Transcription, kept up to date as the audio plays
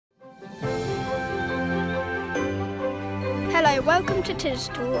Hello, welcome to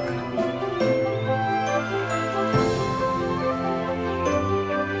TisTalk.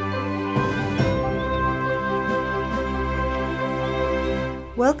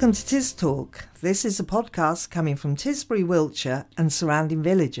 Welcome to TisTalk. This is a podcast coming from Tisbury, Wiltshire and surrounding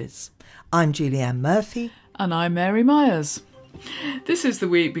villages. I'm Julia Murphy. And I'm Mary Myers. This is the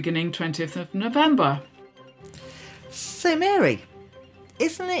week beginning 20th of November. So Mary,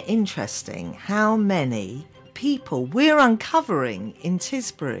 isn't it interesting how many people we're uncovering in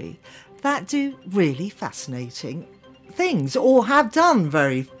Tisbury that do really fascinating things or have done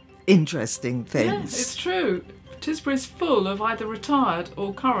very interesting things? Yeah, it's true. Tisbury's full of either retired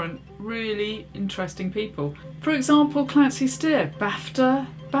or current really interesting people. For example, Clancy Steer, BAFTA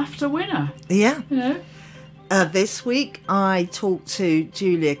winner. Yeah. You know. This week I talked to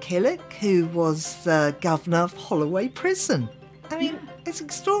Julia Killick, who was the governor of Holloway Prison. I mean, it's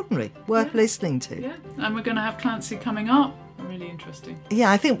extraordinary, worth listening to. Yeah, and we're going to have Clancy coming up. Really interesting. Yeah,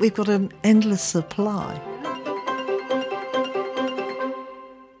 I think we've got an endless supply.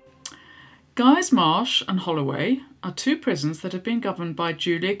 Guys Marsh and Holloway are two prisons that have been governed by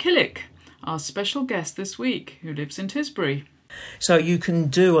Julia Killick, our special guest this week, who lives in Tisbury. So you can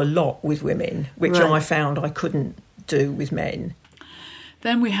do a lot with women, which Right. I found I couldn't do with men.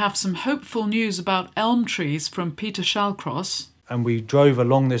 Then we have some hopeful news about elm trees from Peter Shallcross. And we drove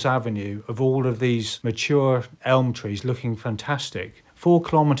along this avenue of all of these mature elm trees looking fantastic. 4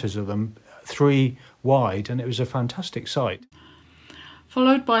 kilometres of them, 3 wide, and it was a fantastic sight.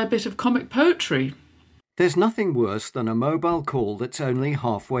 Followed by a bit of comic poetry. There's nothing worse than a mobile call that's only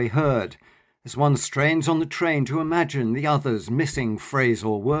halfway heard, as one strains on the train to imagine the other's missing phrase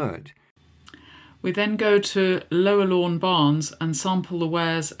or word. We then go to Lower Lawn Barns and sample the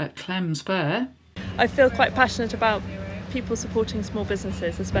wares at Clem's fair. I feel quite passionate about people supporting small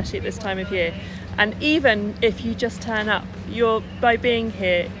businesses, especially at this time of year. And even if you just turn up, by being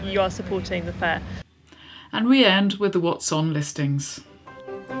here, you are supporting the fair. And we end with the What's On listings.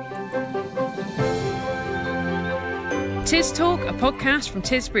 TisTalk, a podcast from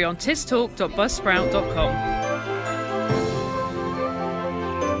Tisbury on tistalk.buzzsprout.com.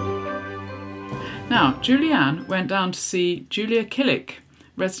 Now, Julianne went down to see Julia Killick,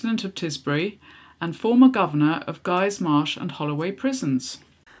 resident of Tisbury and former governor of Guys Marsh and Holloway prisons.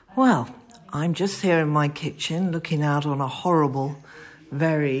 Well, I'm just here in my kitchen looking out on a horrible,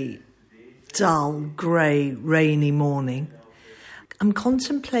 very dull, grey, rainy morning. I'm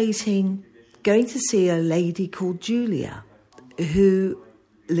contemplating going to see a lady called Julia, who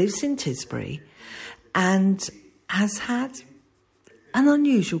lives in Tisbury and has had an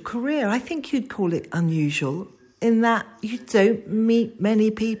unusual career. I think you'd call it unusual in that you don't meet many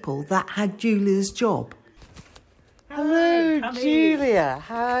people that had Julia's job. Hello, Julia.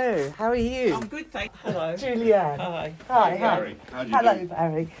 How are you? I'm good, thanks. Hello. Julianne. Hi. Hi. Barry. How do you Hello, do?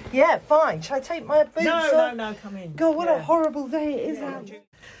 Barry. Yeah, fine. Shall I take my boots off? No, come in. God, what a horrible day it is out.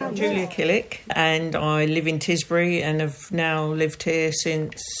 I'm Julia Killick, and I live in Tisbury and have now lived here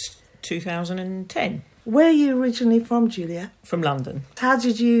since 2010. Where are you originally from, Julia? From London. How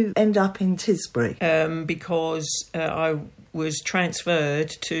did you end up in Tisbury? Because I was transferred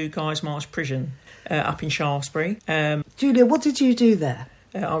to Guys Marsh Prison up in Shaftesbury. Julia, what did you do there?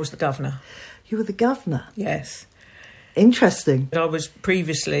 I was the governor. You were the governor. Yes. Interesting. I was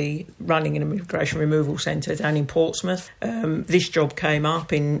previously running an immigration removal centre down in Portsmouth. This job came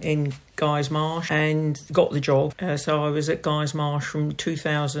up in Guys Marsh and got the job. So I was at Guys Marsh from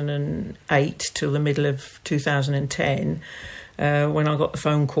 2008 till the middle of 2010 when I got the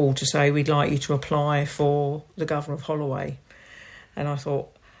phone call to say, we'd like you to apply for the governor of Holloway. And I thought,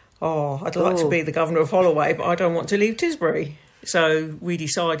 I'd like to be the governor of Holloway, but I don't want to leave Tisbury. So we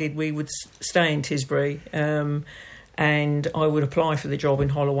decided we would stay in Tisbury and I would apply for the job in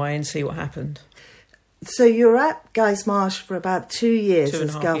Holloway and see what happened. So you were at Guys Marsh for about 2 years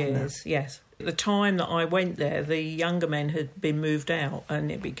as 2.5 governor. years, yes. At the time that I went there, the younger men had been moved out and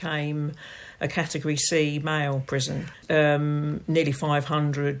it became a Category C male prison. Nearly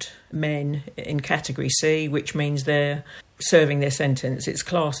 500 men in Category C, which means they're serving their sentence. It's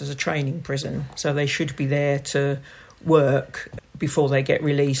classed as a training prison, so they should be there to work before they get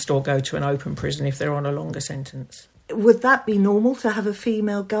released or go to an open prison if they're on a longer sentence. Would that be normal to have a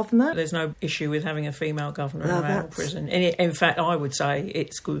female governor? There's no issue with having a female governor in a male that's- prison. In fact, I would say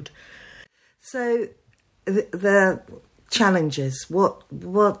it's good. So the challenges, what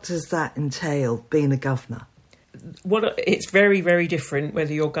does that entail, being a governor? It's very, very different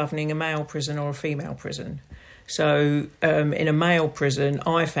whether you're governing a male prison or a female prison. So in a male prison,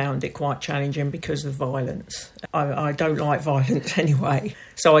 I found it quite challenging because of violence. I don't like violence anyway.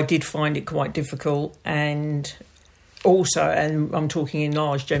 So I did find it quite difficult, and Also, and I'm talking in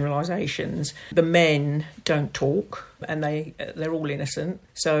large generalisations, the men don't talk and they're all innocent.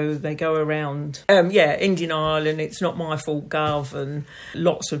 So they go around, in denial, and it's not my fault, Gov, and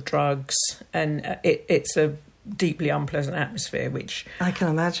lots of drugs. And it's a deeply unpleasant atmosphere, which I can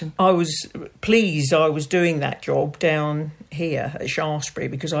imagine. I was pleased I was doing that job down here at Shaftesbury,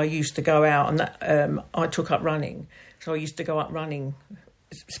 because I used to go out and I took up running. So I used to go up running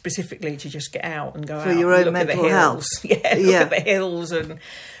specifically to just get out and go for out your and own look at the mental hills. health. Look at the hills, and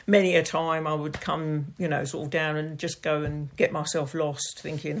many a time I would come, sort of down and just go and get myself lost,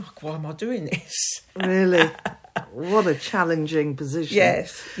 thinking, why am I doing this? Really? What a challenging position.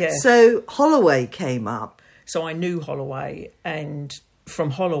 Yes. So Holloway came up. So I knew Holloway, and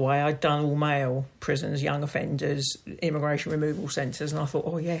from Holloway I'd done all male prisons, young offenders, immigration removal centres, and I thought,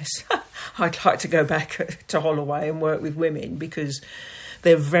 oh yes, I'd like to go back to Holloway and work with women, because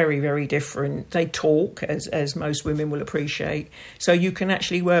they're very, very different. They talk, as most women will appreciate, so you can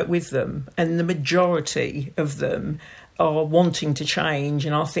actually work with them, and the majority of them are wanting to change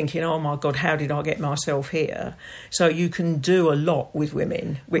and are thinking, oh my God, how did I get myself here? So you can do a lot with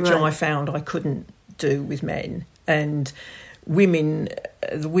women, which Right. I found I couldn't do with men. And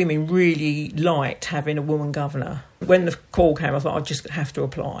the women really liked having a woman governor. When the call came, I thought I'd just have to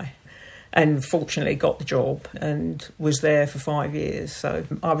apply. And fortunately got the job and was there for 5 years. So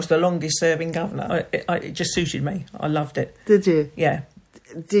I was the longest serving governor. It just suited me. I loved it. Did you? Yeah.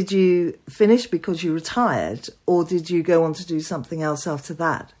 Did you finish because you retired, or did you go on to do something else after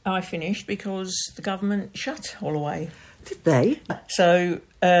that? I finished because the government shut Holloway. Did they? So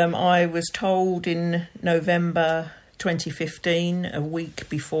I was told in November 2015, a week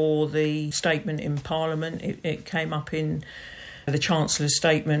before the statement in Parliament, it came up in the Chancellor's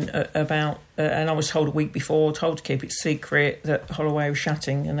statement about, and I was told a week before, told to keep it secret, that Holloway was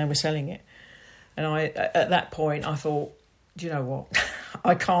shutting and they were selling it. And at that point I thought, do you know what?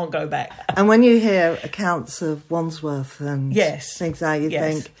 I can't go back. And when you hear accounts of Wandsworth and Yes. things like that, you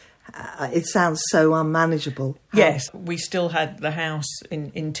Yes. think, it sounds so unmanageable. Yes, we still had the house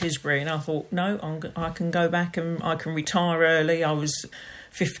in Tisbury, and I thought, no, I can go back and I can retire early. I was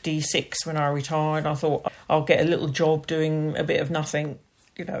 56 when I retired. I thought I'll get a little job doing a bit of nothing.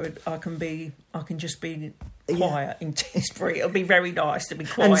 I can just be quiet in Tisbury. It'll be very nice to be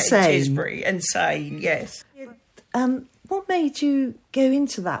quiet in Tisbury and sane. Yes. What made you go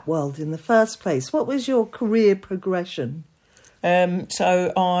into that world in the first place? What was your career progression?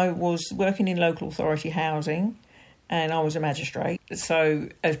 So I was working in local authority housing, and I was a magistrate. So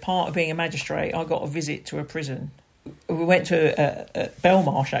as part of being a magistrate, I got a visit to a prison. We went to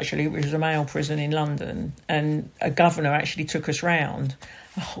Belmarsh, actually, which was a male prison in London, and a governor actually took us round.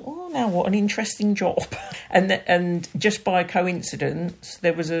 Oh, now what an interesting job. And just by coincidence,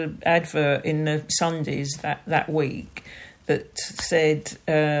 there was an advert in the Sundays that week that said,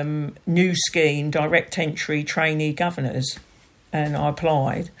 new scheme, direct entry trainee governors. And I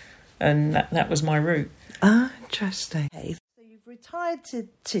applied, and that was my route. Ah, interesting. Okay. So you've retired to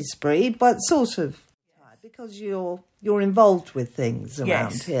Tisbury, but sort of because you're involved with things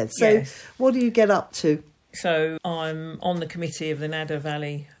around here. So what do you get up to? So I'm on the committee of the Nadder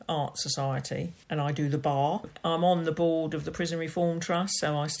Valley Art Society, and I do the bar. I'm on the board of the Prison Reform Trust,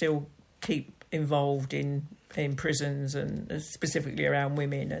 so I still keep involved in prisons, and specifically around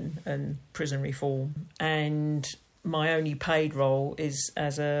women and prison reform. And my only paid role is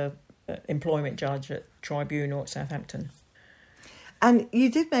as a employment judge at Tribunal at Southampton. And you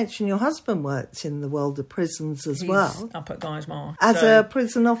did mention your husband worked in the world of prisons as well. Up at Guys Marsh. As a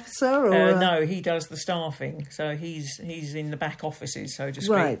prison officer? Or no, he does the staffing. So he's in the back offices, so to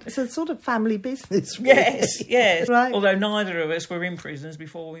speak. Right, it's a sort of family business. Really. Yes. Right. Although neither of us were in prisons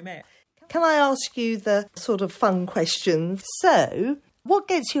before we met. Can I ask you the sort of fun question? So, what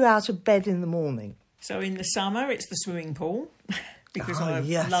gets you out of bed in the morning? So in the summer, it's the swimming pool, because I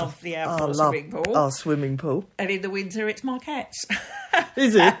yes. love the outdoor swimming pool. Our swimming pool. And in the winter, it's my cats.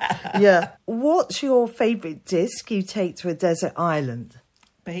 Is it? Yeah. What's your favourite disc you take to a desert island?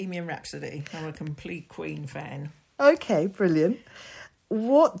 Bohemian Rhapsody. I'm a complete Queen fan. Okay, brilliant.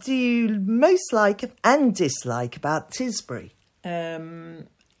 What do you most like and dislike about Tisbury?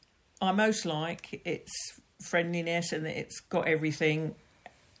 I most like its friendliness and that it's got everything.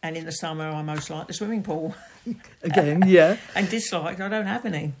 And in the summer, I most like the swimming pool. Again, yeah. And dislike, I don't have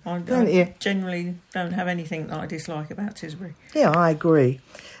any. I generally don't have anything that I dislike about Tisbury. Yeah, I agree.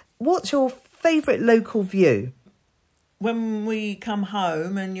 What's your favourite local view? When we come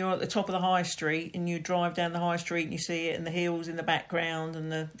home and you're at the top of the high street and you drive down the high street and you see it and the hills in the background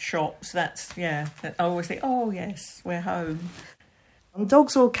and the shops, I always think, oh yes, we're home.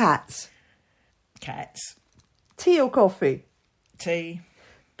 Dogs or cats? Cats. Tea or coffee? Tea,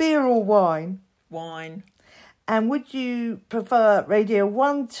 Beer or wine? wine, And would you prefer Radio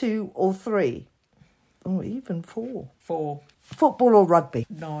 1, 2 or 3? Or even 4? 4. Football or rugby?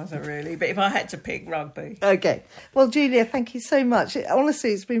 Neither really, but if I had to pick, rugby. Okay. Well, Julia, thank you so much.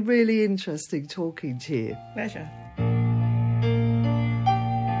 Honestly, it's been really interesting talking to you. Pleasure.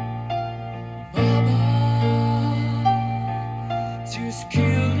 Just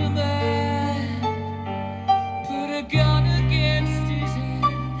killed a man, put a gun against his head,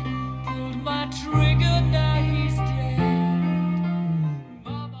 pulled my trigger, now he's dead.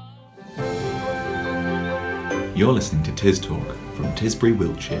 You're listening to TisTalk from Tisbury,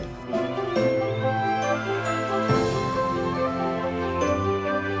 Wiltshire.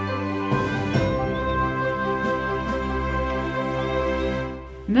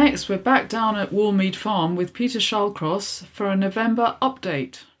 Next, we're back down at Warmead Farm with Peter Shallcross for a November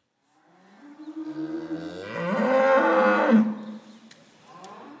update.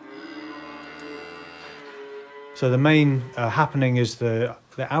 So the main happening is the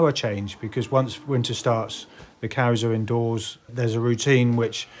hour change, because once winter starts, the cows are indoors. There's a routine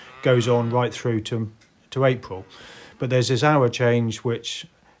which goes on right through to April. But there's this hour change, which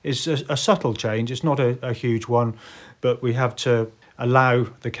is a subtle change. It's not a huge one, but we have to allow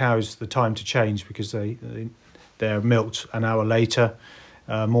the cows the time to change, because they're milked an hour later,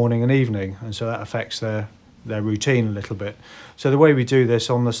 morning and evening, and so that affects their routine a little bit. So the way we do this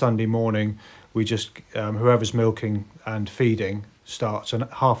on the Sunday morning, we just whoever's milking and feeding starts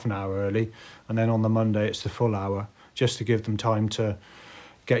half an hour early, and then on the Monday it's the full hour, just to give them time to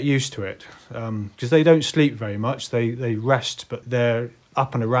get used to it, because they don't sleep very much. They rest, but they're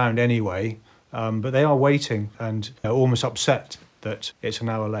up and around anyway, but they are waiting and almost upset that it's an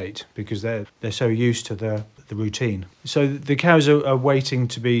hour late, because they're so used to the routine. So the cows are waiting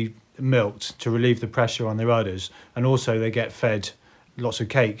to be milked to relieve the pressure on their udders, and also they get fed lots of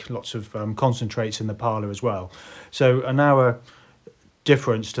cake, lots of concentrates in the parlour as well. So an hour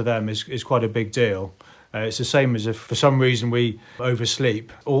difference to them is quite a big deal. It's the same as if for some reason we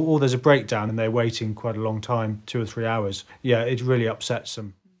oversleep or there's a breakdown and they're waiting quite a long time, 2 or 3 hours. Yeah, it really upsets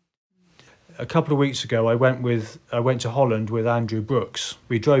them. A couple of weeks ago, I went to Holland with Andrew Brooks.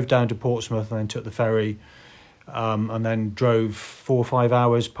 We drove down to Portsmouth and then took the ferry, and then drove 4 or 5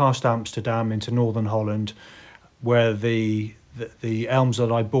 hours past Amsterdam into northern Holland, where the elms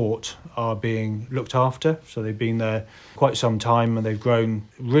that I bought are being looked after. So they've been there quite some time and they've grown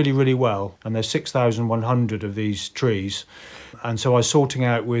really, really well. And there's 6,100 of these trees. And so I was sorting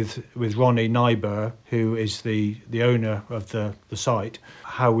out with Ronnie Nyber, who is the owner of the site,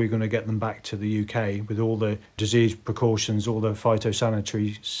 how we're going to get them back to the UK with all the disease precautions, all the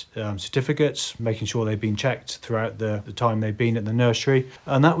phytosanitary certificates, making sure they've been checked throughout the time they've been at the nursery.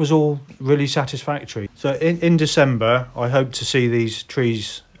 And that was all really satisfactory. So in December, I hope to see these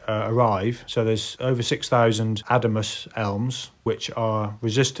trees arrive. So there's over 6,000 Adamus elms, which are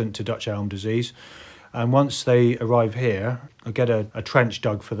resistant to Dutch elm disease. And once they arrive here, I get a trench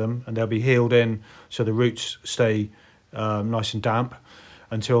dug for them, and they'll be healed in so the roots stay nice and damp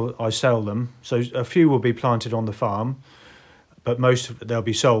until I sell them. So a few will be planted on the farm, but they'll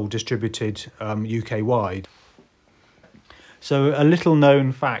be sold, distributed UK-wide. So a little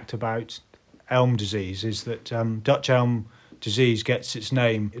known fact about elm disease is that Dutch elm disease gets its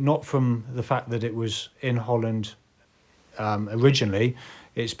name not from the fact that it was in Holland originally.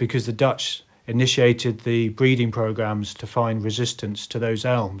 It's because the Dutch initiated the breeding programs to find resistance to those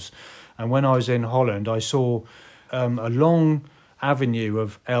elms. And when I was in Holland, I saw a long avenue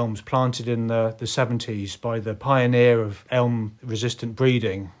of elms planted in the 70s by the pioneer of elm-resistant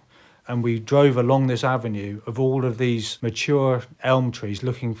breeding. And we drove along this avenue of all of these mature elm trees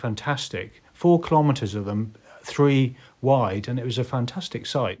looking fantastic, 4 kilometres of them, 3 wide, and it was a fantastic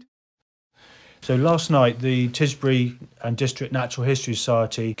sight. So last night, the Tisbury and District Natural History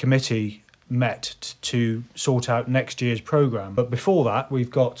Society committee met to sort out next year's programme. But before that, we've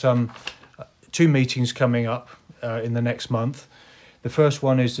got 2 meetings coming up in the next month. The first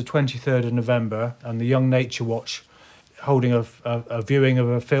one is the 23rd of November, and the Young Nature Watch holding a viewing of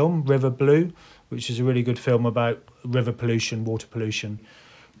a film, River Blue, which is a really good film about river pollution, water pollution.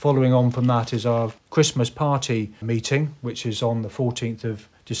 Following on from that is our Christmas party meeting, which is on the 14th of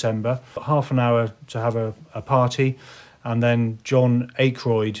December. Half an hour to have a party. And then John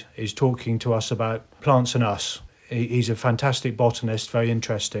Aykroyd is talking to us about Plants and Us. He's a fantastic botanist, very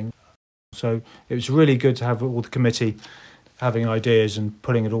interesting. So it was really good to have all the committee having ideas and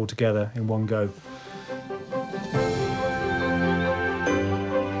putting it all together in one go.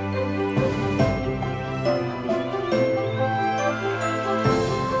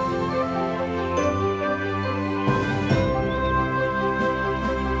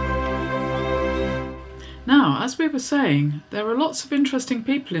 we were saying, there are lots of interesting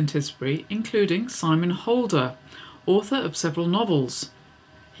people in Tisbury, including Simon Holder, author of several novels.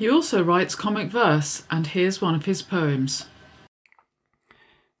 He also writes comic verse, and here's one of his poems.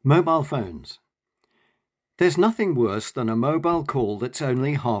 Mobile phones. There's nothing worse than a mobile call that's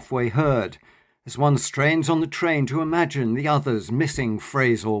only halfway heard, as one strains on the train to imagine the other's missing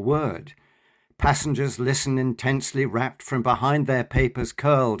phrase or word. Passengers listen intensely rapt from behind their papers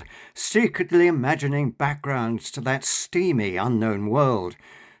curled, secretly imagining backgrounds to that steamy unknown world.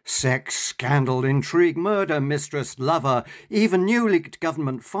 Sex, scandal, intrigue, murder, mistress, lover, even new leaked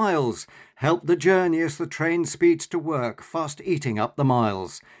government files help the journey as the train speeds to work, fast eating up the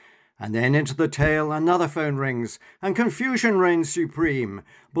miles. And then into the tale another phone rings, and confusion reigns supreme,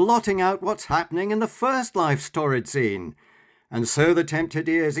 blotting out what's happening in the first life's torrid scene. And so the tempted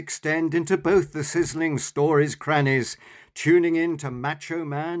ears extend into both the sizzling story's crannies, tuning in to macho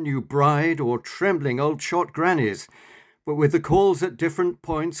man, new bride, or trembling old shot grannies. But with the calls at different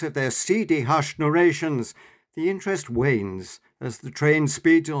points of their seedy hushed narrations, the interest wanes as the train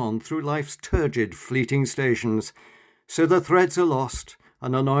speeds on through life's turgid fleeting stations. So the threads are lost,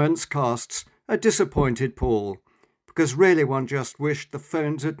 and annoyance casts a disappointed pall, because really one just wished the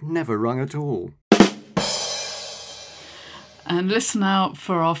phones had never rung at all. And listen out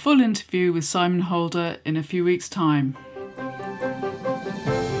for our full interview with Simon Holder in a few weeks' time.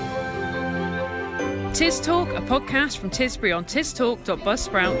 TisTalk, a podcast from Tisbury on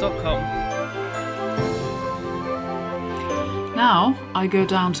tistalk.buzzsprout.com. Now I go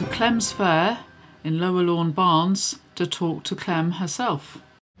down to Clem's Fair in Lower Lawn Barnes to talk to Clem herself.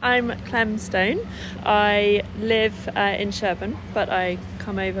 I'm Clem Stone. I live in Sherburn, but I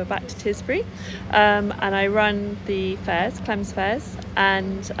come over back to Tisbury, and I run the fairs, Clem's Fairs,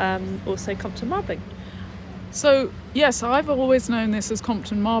 and also Compton Marbling. So, yes, I've always known this as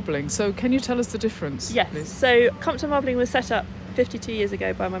Compton Marbling, so can you tell us the difference? Yes, please? So Compton Marbling was set up 52 years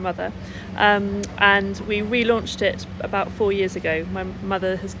ago by my mother, and we relaunched it about 4 years ago. My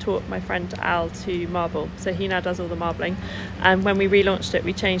mother has taught my friend Al to marble, so he now does all the marbling, and when we relaunched it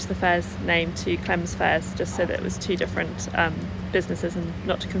we changed the fair's name to Clem's Fairs, just so that it was two different businesses and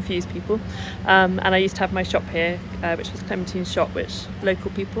not to confuse people. And I used to have my shop here, which was Clementine's shop, which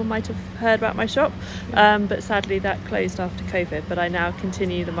local people might have heard about my shop, but sadly that closed after COVID, but I now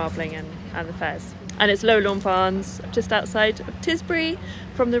continue the marbling and the fairs. And it's Lower Lawn Barnes, just outside of Tisbury,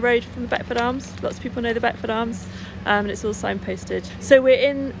 from the road from the Beckford Arms. Lots of people know the Beckford Arms, and it's all signposted. So we're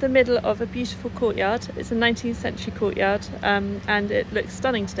in the middle of a beautiful courtyard. It's a 19th century courtyard, and it looks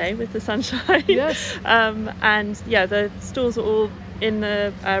stunning today with the sunshine. Yes. And yeah, the stalls are all in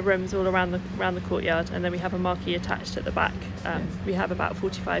the rooms all around the courtyard, and then we have a marquee attached at the back. We have about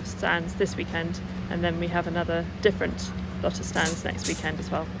 45 stands this weekend, and then we have another different lot of stands next weekend as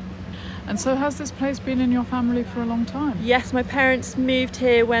well. And so has this place been in your family for a long time? Yes, my parents moved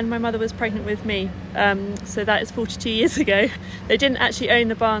here when my mother was pregnant with me, so that is 42 years ago. They didn't actually own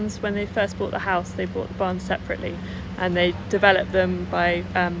the barns when they first bought the house. They bought the barns separately, and they developed them by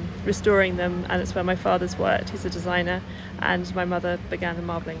restoring them, and it's where my father's worked. He's a designer, and my mother began the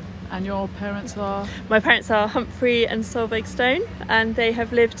marbling. And your parents are? My parents are Humphrey and Solveig Stone, and they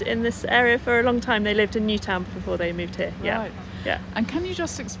have lived in this area for a long time. They lived in Newtown before they moved here. Right. Yeah. And can you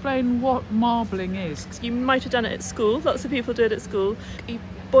just explain what marbling is? You might have done it at school. Lots of people do it at school. You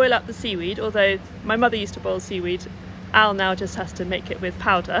boil up the seaweed, although my mother used to boil seaweed. Al now just has to make it with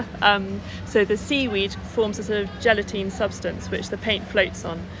powder. So the seaweed forms a sort of gelatine substance which the paint floats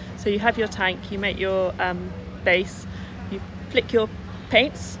on. So you have your tank, you make your base, you flick your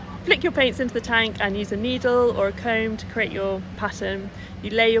paints into the tank and use a needle or a comb to create your pattern.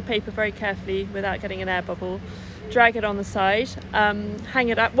 You lay your paper very carefully without getting an air bubble. Drag it on the side, hang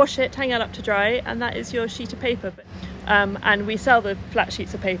it up, wash it, hang it up to dry, and that is your sheet of paper. And we sell the flat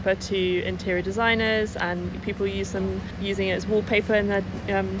sheets of paper to interior designers, and people use them using it as wallpaper in their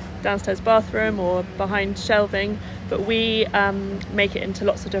downstairs bathroom or behind shelving. But we make it into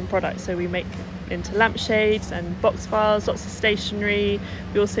lots of different products. So we make into lampshades and box files, lots of stationery.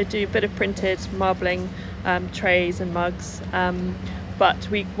 We also do a bit of printed marbling trays and mugs. But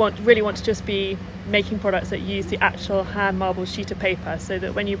we really want to just be making products that use the actual hand marbled sheet of paper, so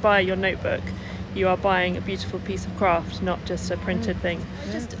that when you buy your notebook you are buying a beautiful piece of craft, not just a printed thing.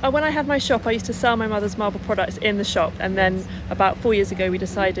 When I had my shop, I used to sell my mother's marble products in the shop, and then about 4 years ago we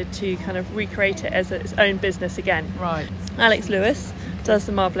decided to kind of recreate it as its own business again. Right. Alex Lewis does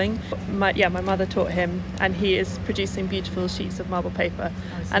the marbling. My mother taught him, and he is producing beautiful sheets of marble paper,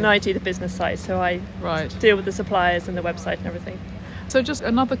 and I do the business side, so I deal with the suppliers and the website and everything. So just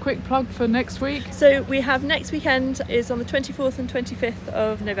another quick plug for next week. So we have next weekend is on the 24th and 25th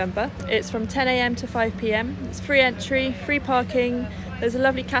of November. It's from 10 a.m. to 5 p.m. It's free entry, free parking. There's a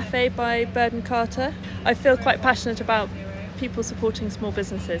lovely cafe by Bird and Carter. I feel quite passionate about people supporting small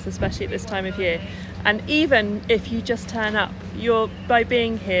businesses, especially at this time of year. And even if you just turn up, by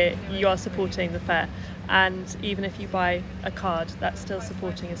being here, you are supporting the fair. And even if you buy a card, that's still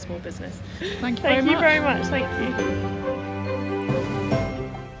supporting a small business. Thank you very much. Thank you.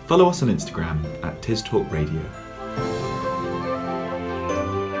 Follow us on Instagram at TisTalk Radio.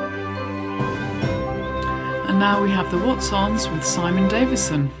 And now we have the What's Ons with Simon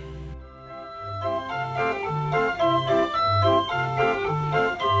Davison.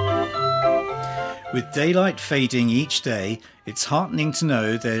 With daylight fading each day, it's heartening to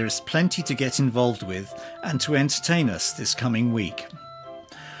know there is plenty to get involved with and to entertain us this coming week.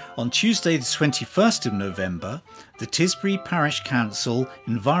 On Tuesday the 21st of November, the Tisbury Parish Council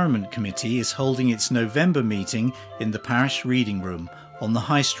Environment Committee is holding its November meeting in the Parish Reading Room on the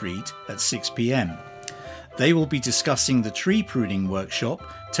High Street at 6 p.m. They will be discussing the tree pruning workshop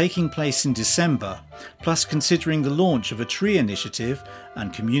taking place in December, plus considering the launch of a tree initiative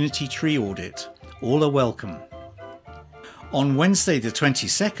and community tree audit. All are welcome. On Wednesday the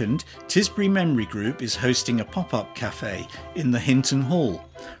 22nd, Tisbury Memory Group is hosting a pop-up cafe in the Hinton Hall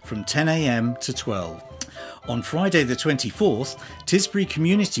from 10 a.m. to 12. On Friday the 24th, Tisbury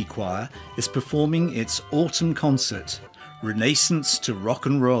Community Choir is performing its autumn concert, Renaissance to Rock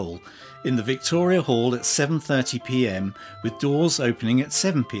and Roll, in the Victoria Hall at 7:30 p.m. with doors opening at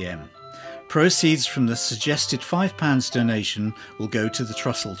 7 p.m. Proceeds from the suggested £5 donation will go to the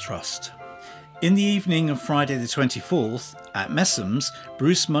Trussell Trust. In the evening of Friday the 24th, at Messham's,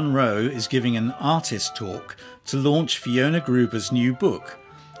 Bruce Munro is giving an artist talk to launch Fiona Gruber's new book,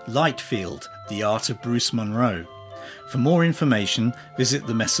 Lightfield, The Art of Bruce Munro. For more information, visit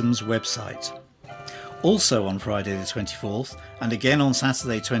the Messham's website. Also on Friday the 24th, and again on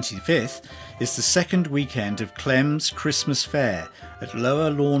Saturday 25th, is the second weekend of Clem's Christmas Fair at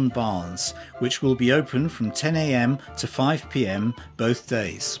Lower Lawn Barns, which will be open from 10 a.m. to 5 p.m. both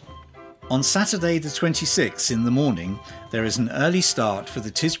days. On Saturday the 26th in the morning, there is an early start for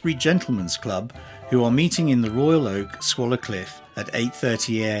the Tisbury Gentlemen's Club, who are meeting in the Royal Oak, Swallow Cliff at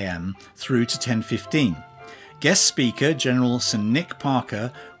 8:30 a.m. through to 10:15. Guest speaker General Sir Nick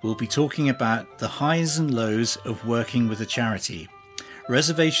Parker will be talking about the highs and lows of working with a charity.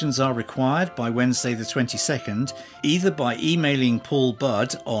 Reservations are required by Wednesday the 22nd, either by emailing Paul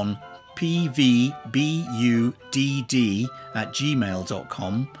Budd on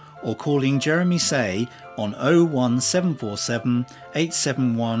pvbudd@gmail.com or calling Jeremy Say on 01747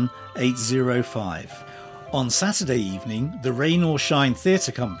 871 805. On Saturday evening, the Rain or Shine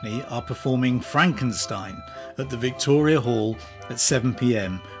Theatre Company are performing Frankenstein at the Victoria Hall at 7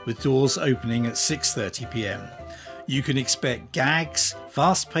 p.m, with doors opening at 6:30 p.m. You can expect gags,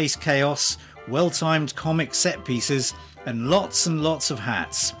 fast-paced chaos, well-timed comic set pieces, and lots of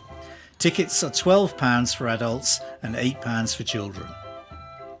hats. Tickets are £12 for adults and £8 for children.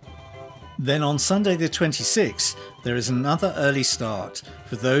 Then on Sunday the 26th, there is another early start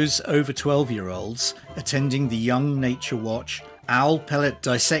for those over 12-year-olds attending the Young Nature Watch Owl Pellet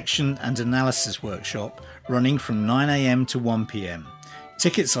Dissection and Analysis Workshop, running from 9 a.m. to 1 p.m.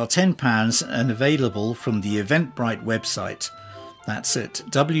 Tickets are £10 and available from the Eventbrite website. That's at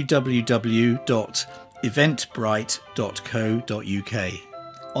www.eventbrite.co.uk.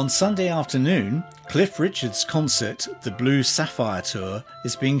 On Sunday afternoon, Cliff Richard's concert, The Blue Sapphire Tour,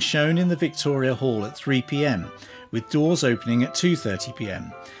 is being shown in the Victoria Hall at 3 p.m, with doors opening at 2:30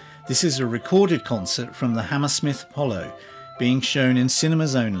 p.m. This is a recorded concert from the Hammersmith Apollo, being shown in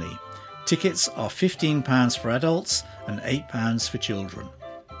cinemas only. Tickets are £15 for adults and £8 for children.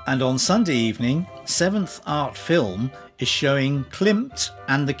 And on Sunday evening, 7th Art Film is showing Klimt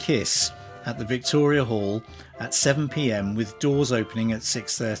and the Kiss at the Victoria Hall at 7 p.m, with doors opening at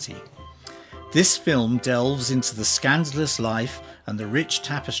 6:30. This film delves into the scandalous life and the rich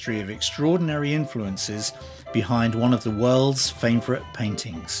tapestry of extraordinary influences behind one of the world's favourite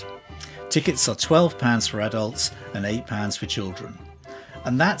paintings. Tickets are £12 for adults and £8 for children.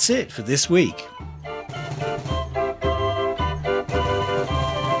 And that's it for this week.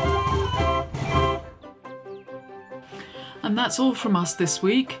 And that's all from us this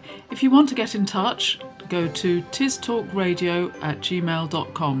week. If you want to get in touch, go to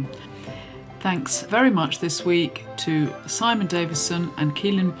tistalkradio@gmail.com. Thanks very much this week to Simon Davison and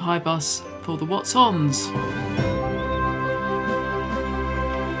Keelan Pybus for the What's Ons.